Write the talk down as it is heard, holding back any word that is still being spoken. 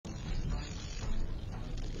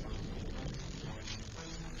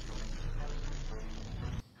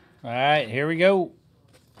All right, here we go.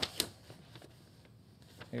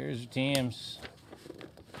 Here's your teams.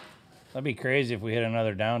 That'd be crazy if we hit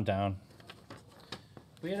another downtown.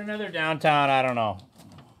 If we hit another downtown, I don't know.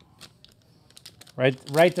 Right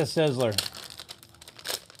to Sizzler.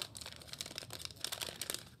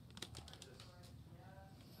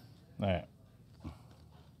 All right.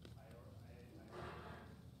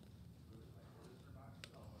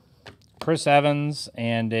 Chris Evans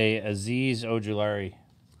and a Aziz Ojulari.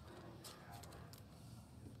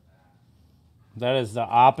 That is the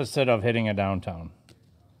opposite of hitting a downtown.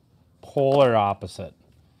 Polar opposite.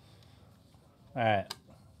 All right.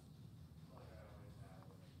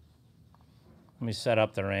 Let me set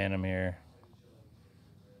up the random here,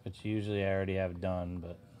 which usually I already have done,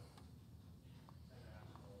 but.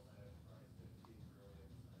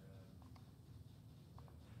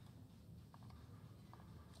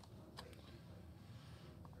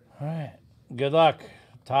 All right. Good luck.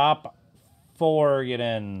 Top 4 get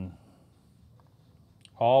in.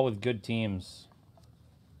 All with good teams.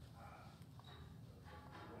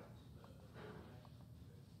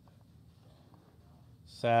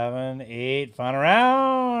 Seven, 8, final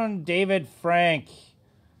round. David Frank,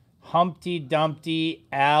 Humpty Dumpty,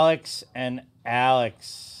 Alex, and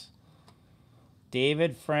Alex.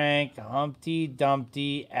 David Frank, Humpty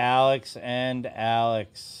Dumpty, Alex, and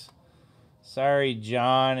Alex. Sorry,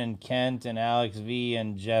 John and Kent and Alex V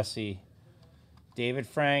and Jesse. David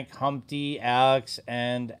Frank, Humpty, Alex,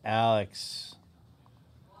 and Alex.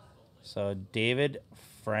 So David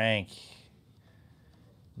Frank.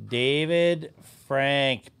 David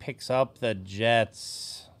Frank picks up the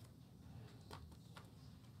Jets.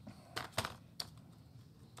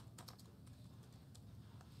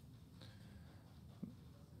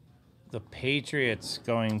 The Patriots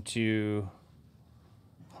going to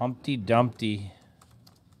Humpty Dumpty.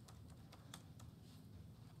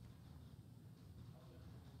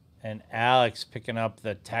 And Alex picking up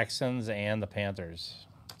the Texans and the Panthers.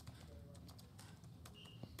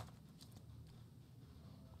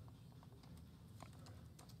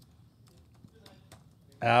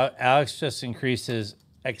 Alex just increased his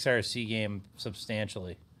XRC game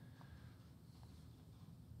substantially.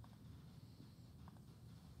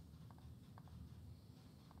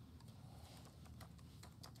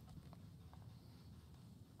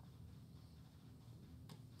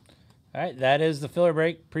 All right, that is the filler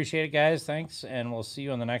break. Appreciate it, guys. Thanks, and we'll see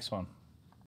you on the next one.